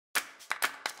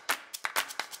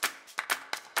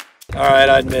All right,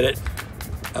 I admit it.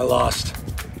 I lost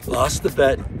the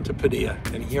bet to Padilla,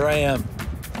 and here I am,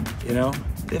 you know,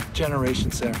 fifth generation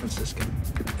San Franciscan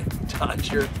at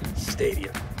Dodger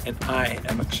Stadium, and I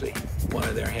am actually one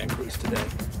of their hand crews today,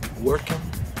 working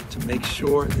to make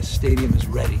sure the stadium is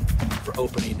ready for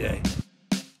opening day.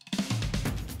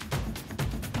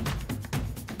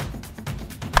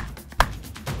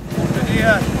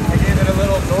 Padilla, I gave it a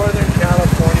little Northern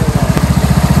California love.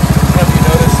 Have you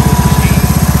noticed the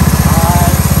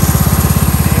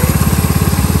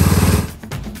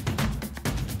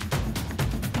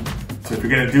So if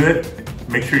you're going to do it,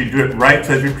 make sure you do it right.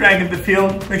 So as you're dragging the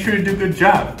field, make sure you do a good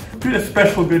job. Do a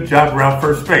special good job around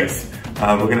first base.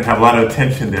 We're going to have a lot of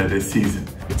attention there this season.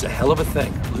 It's a hell of a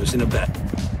thing, losing a bet.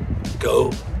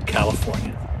 Go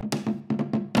California.